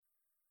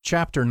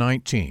Chapter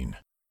 19.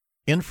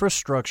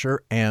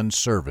 Infrastructure and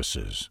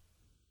Services.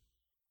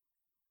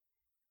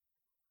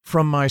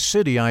 From my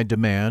city I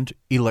demand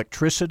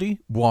electricity,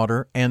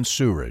 water, and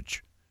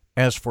sewerage.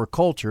 As for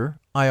culture,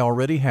 I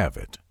already have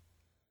it.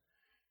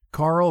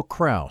 Karl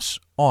Kraus,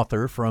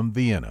 author from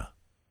Vienna.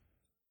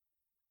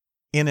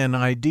 In an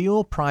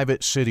ideal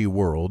private city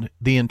world,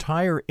 the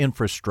entire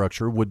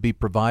infrastructure would be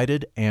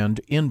provided and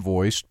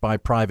invoiced by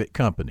private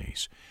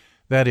companies.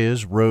 That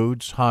is,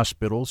 roads,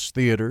 hospitals,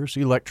 theaters,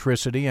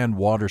 electricity and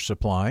water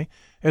supply,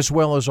 as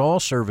well as all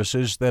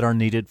services that are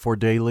needed for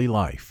daily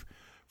life,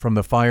 from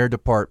the fire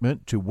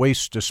department to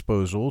waste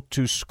disposal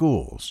to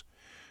schools.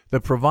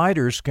 The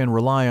providers can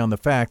rely on the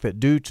fact that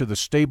due to the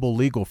stable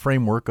legal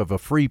framework of a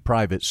free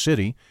private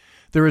city,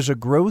 there is a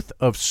growth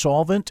of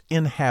solvent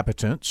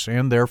inhabitants,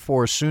 and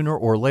therefore sooner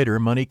or later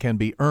money can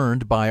be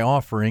earned by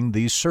offering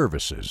these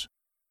services.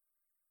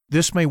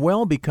 This may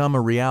well become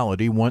a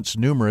reality once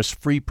numerous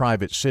free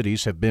private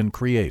cities have been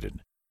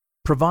created.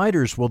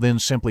 Providers will then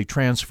simply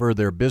transfer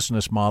their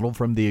business model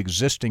from the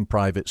existing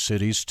private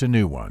cities to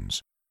new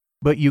ones.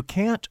 But you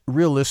can't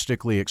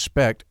realistically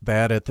expect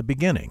that at the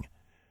beginning.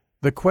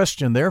 The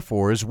question,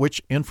 therefore, is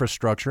which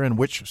infrastructure and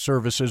which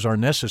services are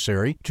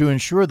necessary to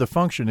ensure the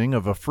functioning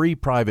of a free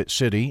private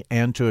city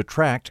and to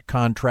attract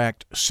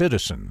contract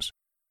citizens.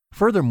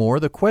 Furthermore,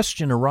 the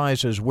question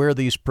arises where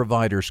these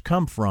providers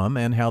come from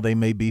and how they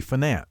may be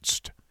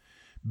financed.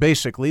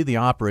 Basically, the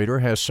operator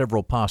has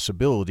several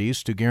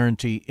possibilities to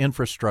guarantee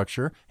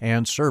infrastructure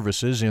and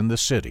services in the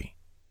city.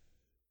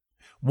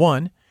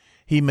 1.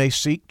 He may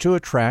seek to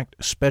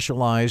attract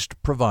specialized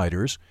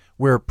providers,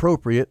 where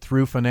appropriate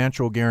through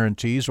financial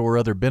guarantees or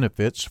other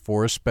benefits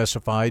for a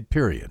specified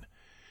period.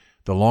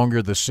 The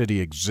longer the city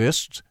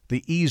exists,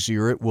 the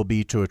easier it will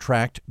be to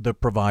attract the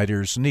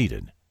providers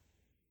needed.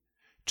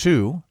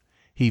 2.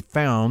 He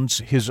founds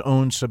his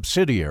own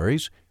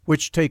subsidiaries,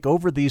 which take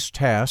over these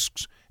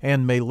tasks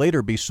and may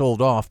later be sold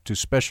off to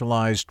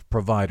specialized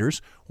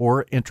providers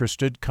or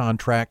interested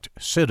contract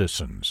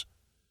citizens.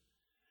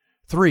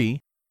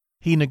 3.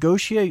 He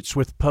negotiates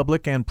with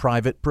public and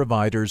private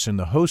providers in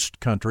the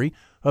host country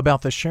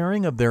about the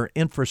sharing of their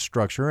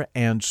infrastructure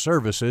and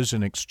services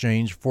in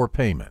exchange for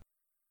payment.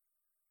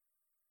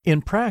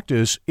 In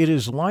practice, it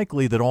is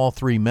likely that all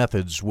three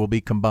methods will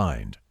be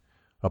combined.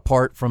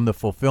 Apart from the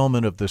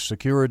fulfillment of the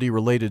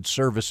security-related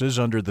services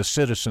under the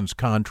citizen's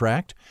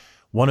contract,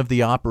 one of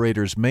the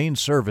operator's main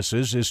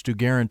services is to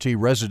guarantee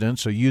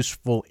residents a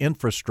useful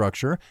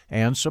infrastructure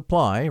and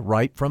supply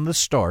right from the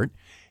start,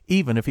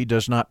 even if he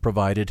does not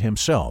provide it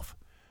himself.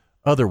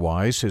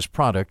 Otherwise, his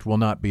product will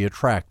not be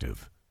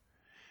attractive.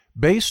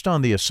 Based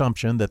on the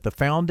assumption that the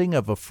founding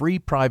of a free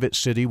private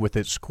city with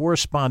its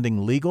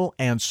corresponding legal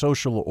and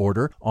social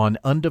order on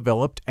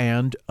undeveloped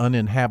and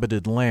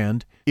uninhabited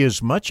land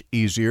is much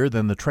easier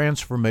than the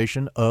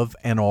transformation of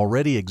an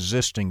already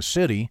existing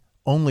city,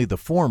 only the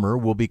former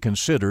will be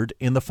considered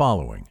in the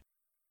following.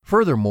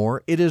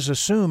 Furthermore, it is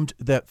assumed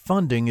that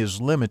funding is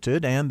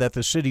limited and that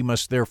the city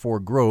must therefore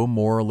grow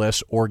more or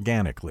less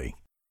organically.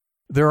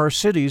 There are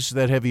cities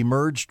that have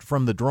emerged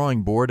from the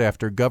drawing board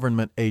after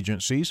government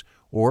agencies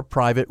or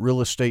private real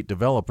estate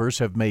developers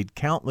have made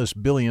countless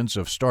billions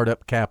of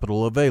startup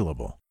capital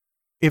available.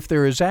 If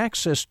there is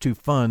access to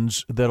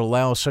funds that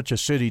allow such a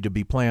city to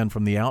be planned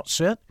from the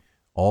outset,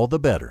 all the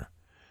better.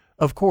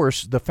 Of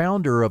course, the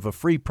founder of a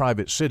free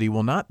private city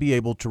will not be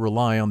able to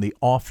rely on the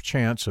off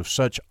chance of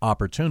such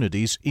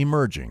opportunities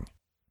emerging.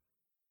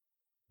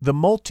 The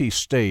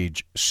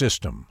multi-stage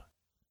system.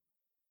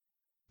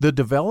 The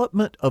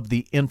development of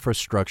the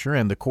infrastructure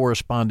and the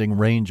corresponding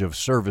range of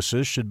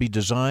services should be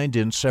designed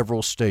in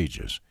several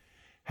stages.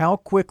 How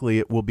quickly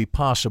it will be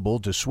possible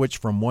to switch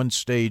from one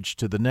stage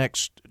to the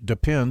next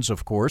depends,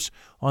 of course,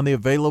 on the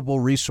available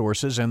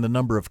resources and the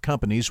number of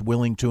companies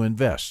willing to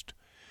invest.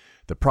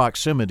 The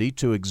proximity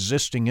to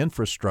existing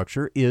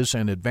infrastructure is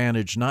an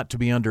advantage not to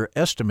be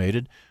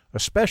underestimated,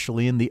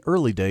 especially in the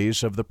early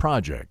days of the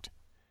project.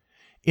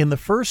 In the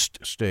first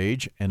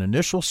stage, an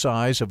initial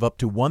size of up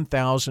to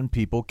 1,000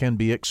 people can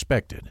be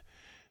expected.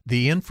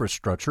 The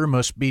infrastructure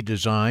must be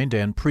designed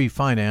and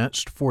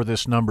pre-financed for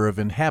this number of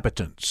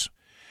inhabitants.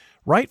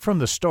 Right from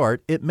the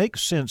start, it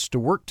makes sense to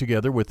work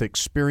together with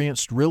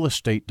experienced real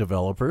estate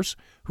developers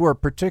who are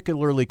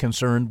particularly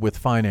concerned with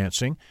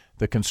financing,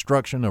 the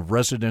construction of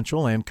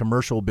residential and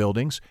commercial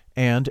buildings,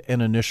 and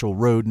an initial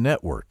road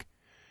network.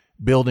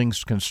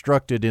 Buildings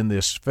constructed in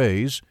this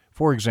phase,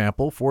 for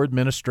example, for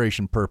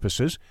administration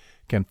purposes,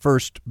 can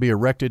first be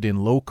erected in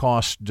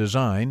low-cost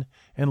design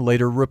and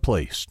later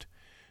replaced.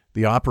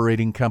 The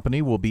operating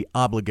company will be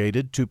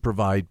obligated to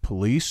provide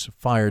police,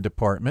 fire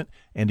department,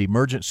 and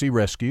emergency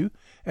rescue,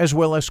 as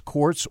well as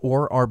courts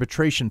or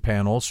arbitration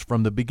panels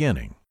from the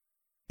beginning.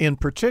 In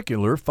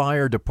particular,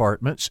 fire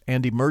departments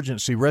and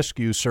emergency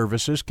rescue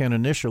services can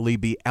initially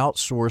be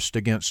outsourced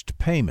against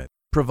payment,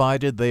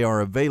 provided they are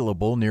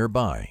available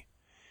nearby.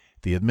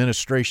 The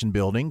administration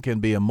building can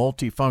be a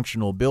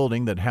multifunctional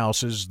building that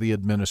houses the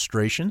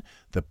administration,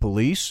 the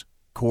police,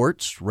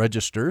 courts,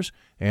 registers,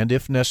 and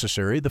if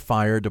necessary, the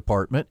fire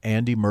department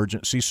and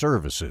emergency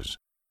services.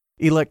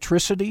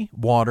 Electricity,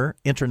 water,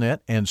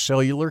 internet, and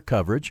cellular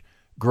coverage,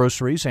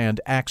 groceries, and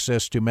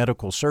access to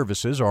medical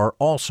services are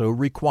also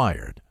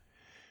required.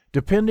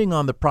 Depending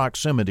on the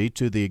proximity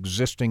to the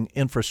existing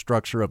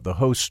infrastructure of the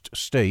host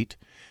state,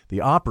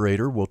 the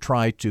operator will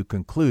try to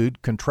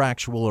conclude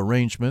contractual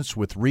arrangements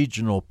with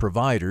regional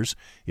providers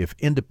if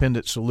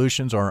independent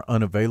solutions are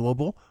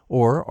unavailable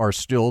or are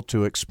still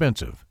too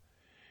expensive.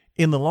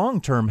 In the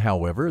long term,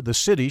 however, the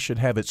city should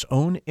have its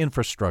own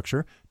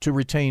infrastructure to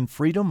retain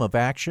freedom of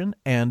action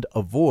and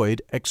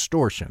avoid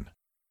extortion.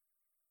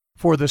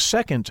 For the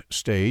second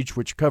stage,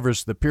 which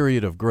covers the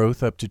period of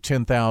growth up to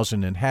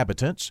 10,000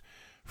 inhabitants,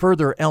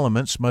 further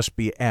elements must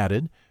be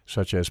added,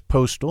 such as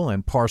postal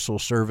and parcel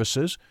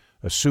services,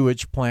 a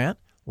sewage plant,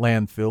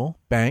 landfill,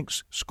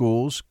 banks,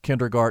 schools,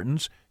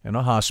 kindergartens, and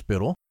a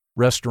hospital,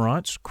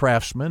 restaurants,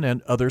 craftsmen,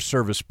 and other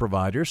service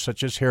providers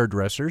such as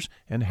hairdressers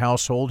and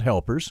household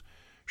helpers,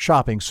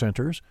 shopping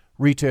centers,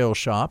 retail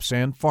shops,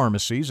 and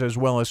pharmacies, as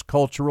well as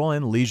cultural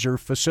and leisure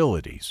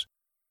facilities.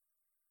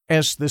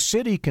 As the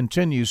city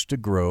continues to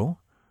grow,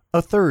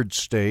 a third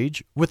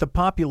stage, with a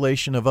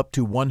population of up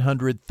to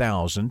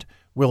 100,000,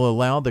 will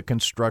allow the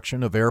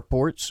construction of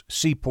airports,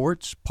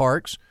 seaports,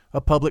 parks,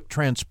 a public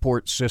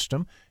transport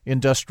system,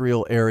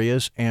 industrial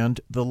areas,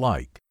 and the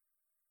like.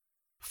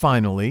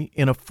 Finally,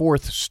 in a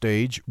fourth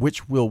stage,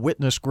 which will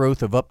witness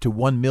growth of up to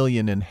 1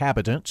 million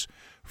inhabitants,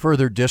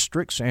 further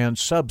districts and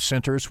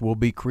sub-centers will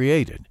be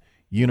created,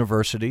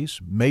 universities,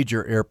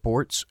 major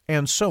airports,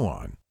 and so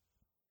on.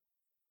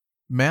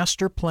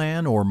 Master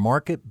plan or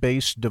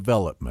market-based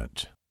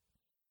development.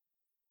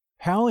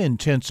 How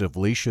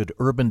intensively should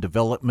urban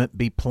development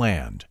be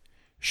planned?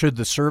 Should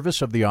the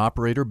service of the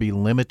operator be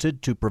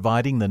limited to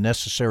providing the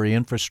necessary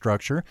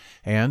infrastructure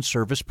and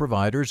service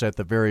providers at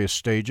the various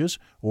stages,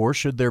 or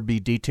should there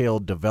be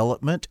detailed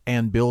development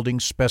and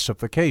building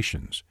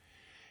specifications?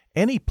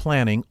 Any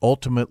planning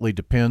ultimately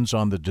depends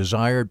on the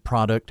desired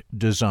product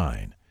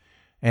design.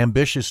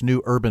 Ambitious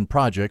new urban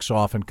projects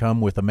often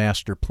come with a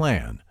master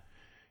plan.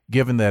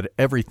 Given that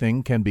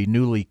everything can be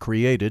newly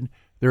created,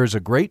 there is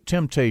a great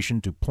temptation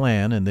to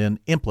plan and then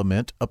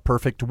implement a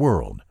perfect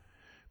world.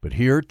 But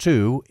here,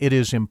 too, it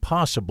is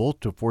impossible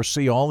to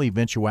foresee all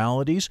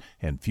eventualities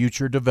and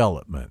future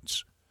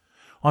developments.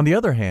 On the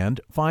other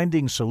hand,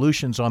 finding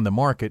solutions on the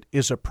market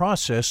is a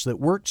process that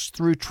works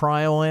through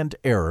trial and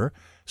error,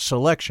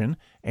 selection,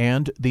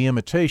 and the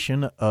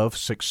imitation of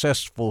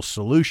successful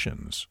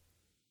solutions.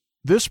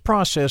 This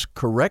process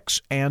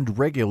corrects and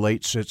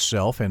regulates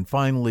itself and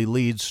finally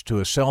leads to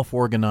a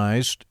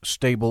self-organized,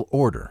 stable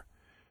order.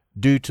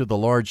 Due to the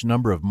large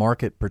number of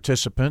market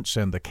participants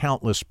and the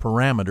countless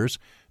parameters,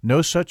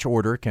 no such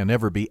order can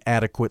ever be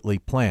adequately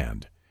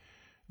planned.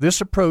 This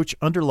approach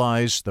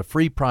underlies the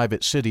free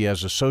private city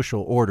as a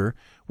social order,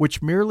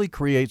 which merely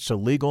creates a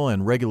legal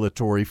and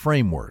regulatory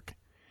framework.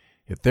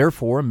 It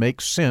therefore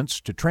makes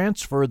sense to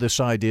transfer this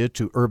idea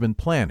to urban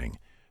planning,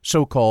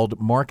 so-called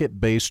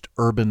market-based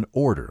urban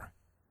order.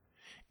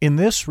 In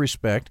this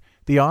respect,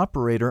 the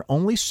operator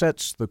only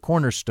sets the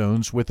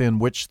cornerstones within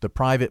which the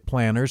private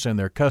planners and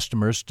their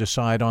customers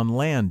decide on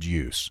land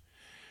use.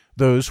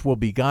 Those will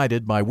be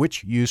guided by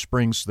which use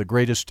brings the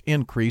greatest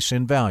increase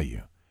in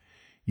value.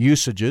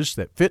 Usages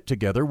that fit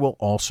together will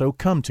also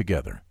come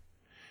together.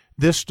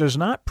 This does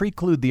not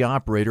preclude the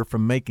operator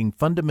from making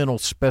fundamental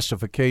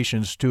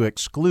specifications to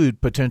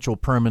exclude potential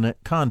permanent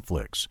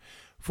conflicts,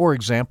 for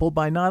example,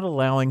 by not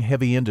allowing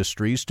heavy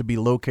industries to be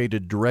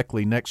located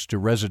directly next to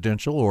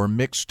residential or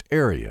mixed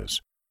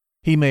areas.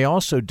 He may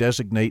also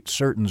designate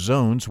certain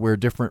zones where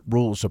different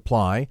rules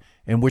apply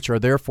and which are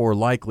therefore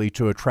likely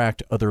to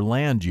attract other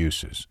land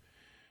uses.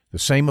 The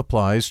same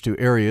applies to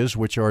areas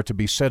which are to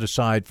be set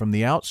aside from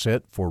the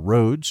outset for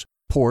roads,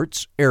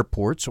 ports,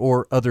 airports,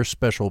 or other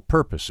special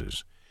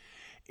purposes.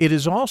 It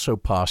is also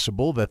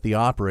possible that the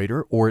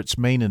operator or its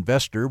main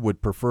investor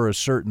would prefer a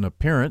certain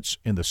appearance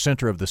in the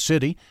center of the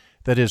city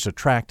that is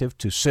attractive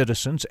to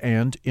citizens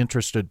and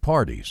interested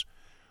parties.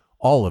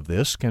 All of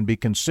this can be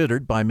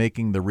considered by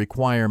making the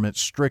requirements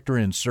stricter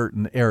in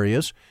certain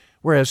areas,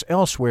 whereas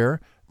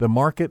elsewhere the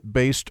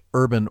market-based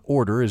urban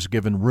order is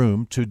given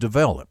room to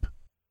develop.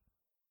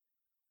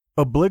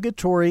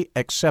 Obligatory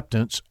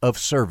acceptance of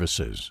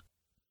services.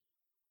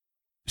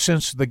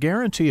 Since the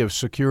guarantee of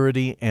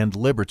security and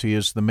liberty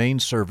is the main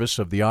service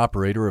of the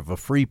operator of a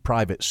free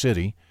private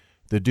city,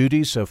 the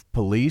duties of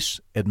police,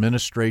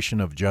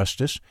 administration of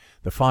justice,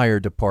 the fire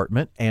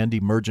department, and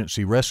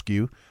emergency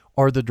rescue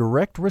are the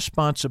direct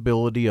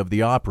responsibility of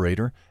the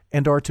operator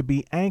and are to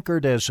be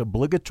anchored as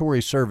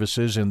obligatory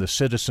services in the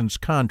citizen's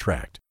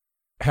contract.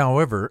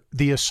 However,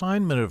 the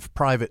assignment of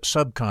private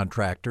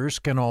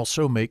subcontractors can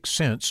also make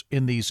sense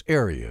in these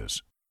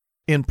areas.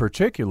 In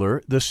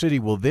particular, the city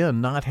will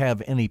then not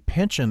have any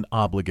pension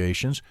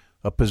obligations,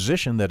 a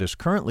position that is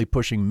currently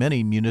pushing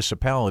many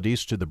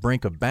municipalities to the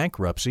brink of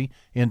bankruptcy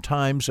in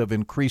times of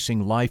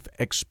increasing life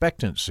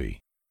expectancy.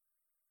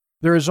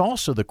 There is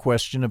also the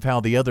question of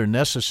how the other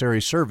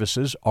necessary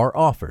services are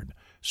offered,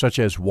 such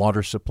as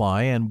water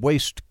supply and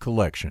waste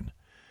collection.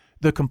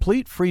 The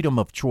complete freedom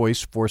of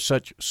choice for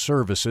such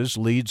services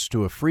leads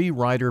to a free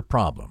rider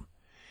problem.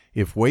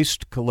 If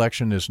waste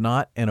collection is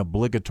not an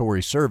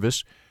obligatory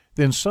service,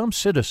 then some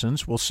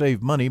citizens will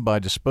save money by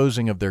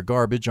disposing of their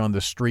garbage on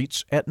the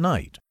streets at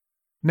night.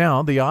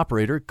 Now, the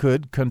operator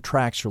could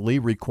contractually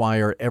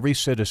require every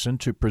citizen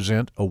to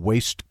present a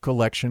waste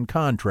collection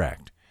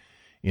contract.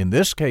 In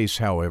this case,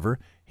 however,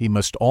 he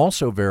must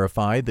also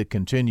verify the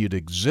continued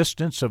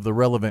existence of the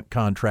relevant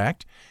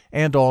contract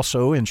and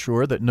also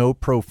ensure that no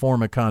pro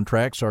forma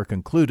contracts are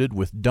concluded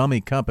with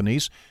dummy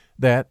companies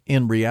that,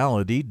 in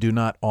reality, do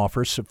not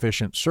offer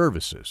sufficient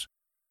services.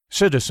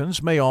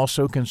 Citizens may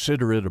also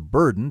consider it a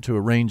burden to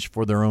arrange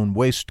for their own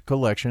waste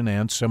collection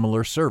and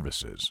similar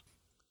services.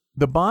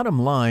 The bottom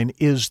line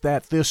is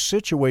that this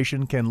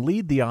situation can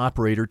lead the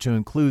operator to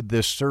include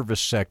this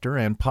service sector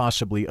and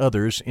possibly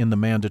others in the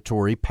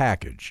mandatory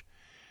package.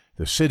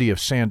 The city of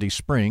Sandy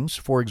Springs,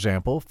 for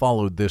example,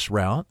 followed this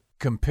route.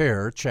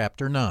 Compare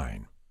Chapter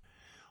 9.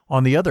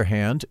 On the other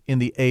hand, in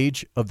the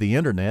age of the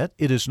Internet,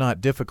 it is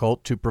not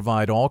difficult to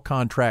provide all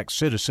contract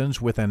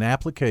citizens with an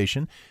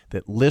application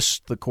that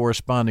lists the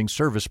corresponding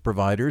service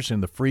providers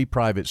in the free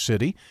private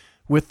city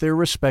with their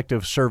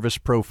respective service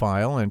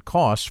profile and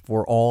costs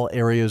for all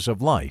areas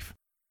of life.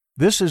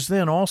 This is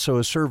then also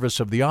a service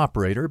of the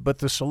operator, but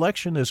the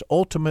selection is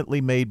ultimately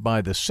made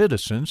by the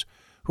citizens,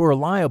 who are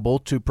liable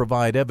to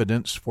provide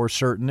evidence for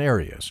certain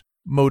areas: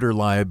 motor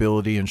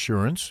liability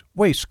insurance,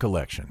 waste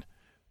collection.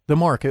 The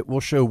market will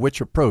show which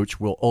approach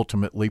will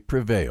ultimately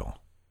prevail.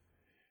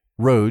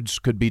 Roads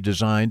could be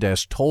designed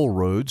as toll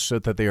roads so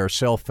that they are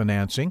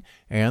self-financing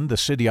and the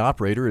city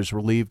operator is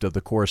relieved of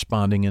the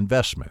corresponding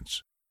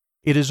investments.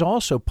 It is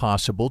also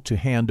possible to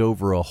hand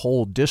over a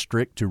whole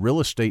district to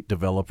real estate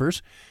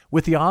developers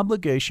with the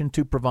obligation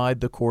to provide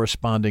the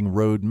corresponding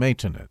road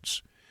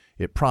maintenance.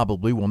 It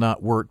probably will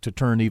not work to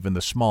turn even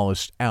the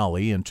smallest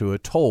alley into a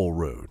toll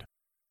road.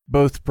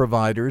 Both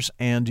providers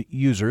and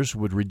users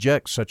would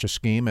reject such a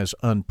scheme as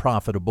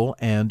unprofitable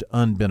and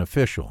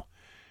unbeneficial.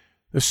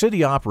 The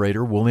city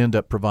operator will end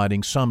up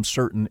providing some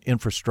certain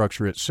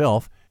infrastructure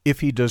itself if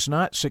he does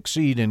not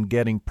succeed in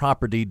getting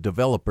property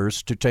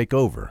developers to take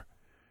over.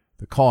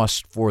 The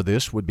cost for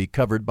this would be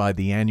covered by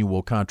the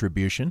annual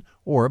contribution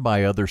or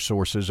by other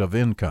sources of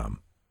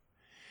income.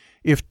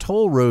 If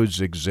toll roads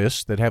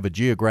exist that have a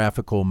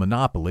geographical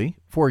monopoly,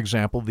 for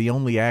example, the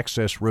only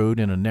access road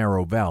in a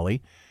narrow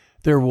valley,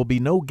 there will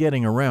be no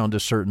getting around a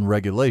certain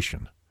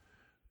regulation.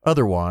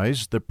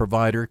 Otherwise, the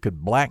provider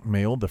could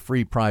blackmail the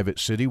free private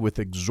city with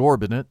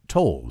exorbitant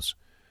tolls.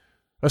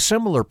 A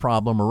similar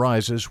problem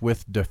arises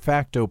with de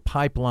facto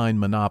pipeline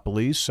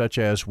monopolies, such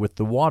as with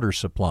the water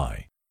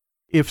supply.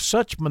 If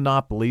such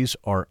monopolies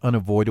are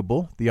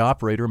unavoidable, the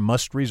operator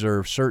must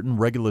reserve certain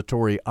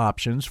regulatory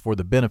options for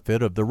the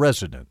benefit of the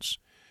residents.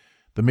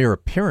 The mere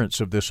appearance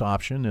of this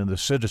option in the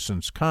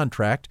citizen's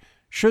contract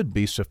should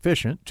be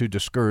sufficient to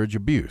discourage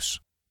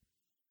abuse.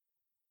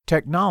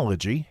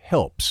 Technology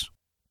helps.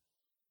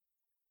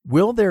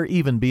 Will there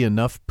even be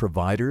enough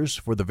providers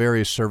for the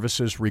various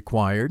services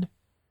required?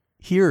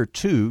 Here,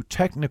 too,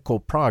 technical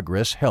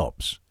progress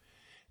helps.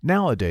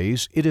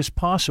 Nowadays, it is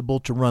possible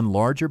to run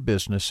larger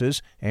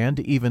businesses and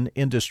even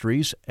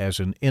industries as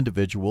an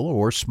individual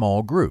or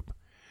small group.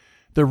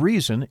 The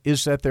reason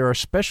is that there are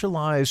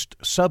specialized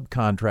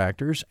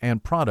subcontractors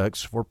and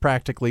products for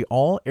practically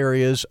all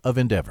areas of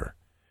endeavor.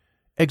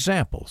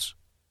 Examples: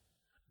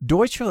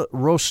 Deutsche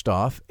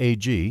Rohstoff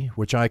AG,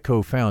 which I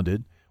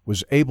co-founded,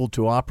 was able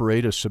to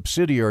operate a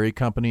subsidiary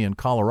company in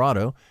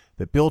Colorado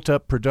that built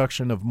up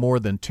production of more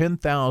than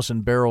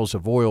 10,000 barrels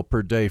of oil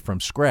per day from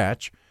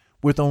scratch,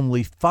 with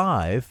only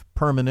 5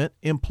 permanent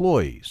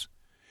employees.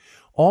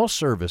 All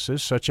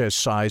services such as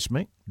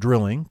seismic,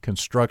 drilling,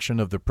 construction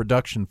of the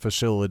production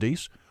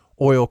facilities,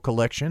 oil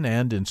collection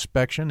and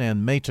inspection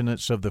and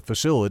maintenance of the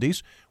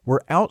facilities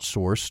were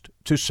outsourced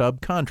to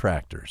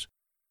subcontractors.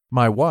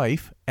 My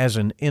wife, as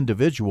an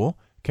individual,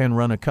 can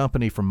run a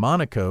company from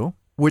Monaco,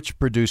 which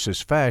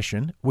produces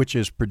fashion, which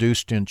is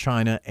produced in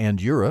China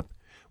and Europe,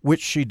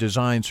 which she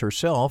designs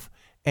herself,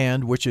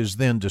 and which is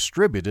then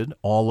distributed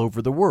all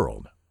over the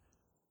world.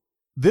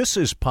 This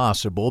is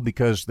possible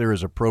because there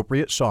is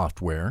appropriate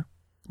software,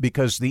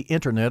 because the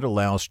Internet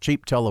allows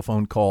cheap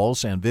telephone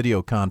calls and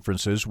video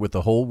conferences with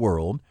the whole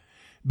world,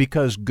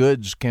 because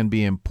goods can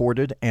be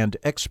imported and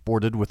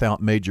exported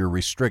without major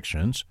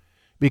restrictions,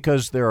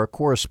 because there are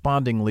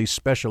correspondingly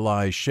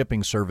specialized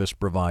shipping service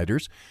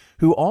providers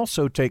who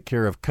also take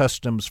care of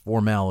customs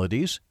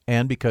formalities,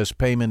 and because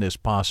payment is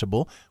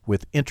possible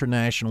with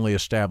internationally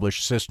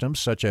established systems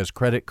such as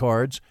credit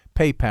cards,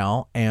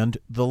 PayPal, and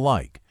the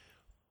like.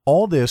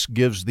 All this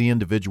gives the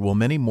individual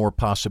many more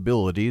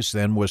possibilities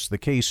than was the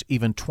case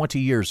even 20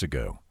 years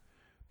ago.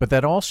 But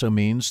that also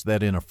means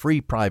that in a free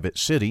private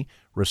city,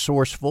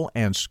 resourceful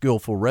and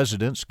skillful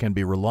residents can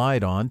be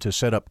relied on to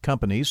set up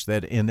companies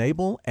that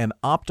enable an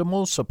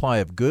optimal supply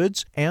of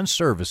goods and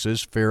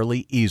services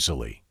fairly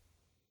easily.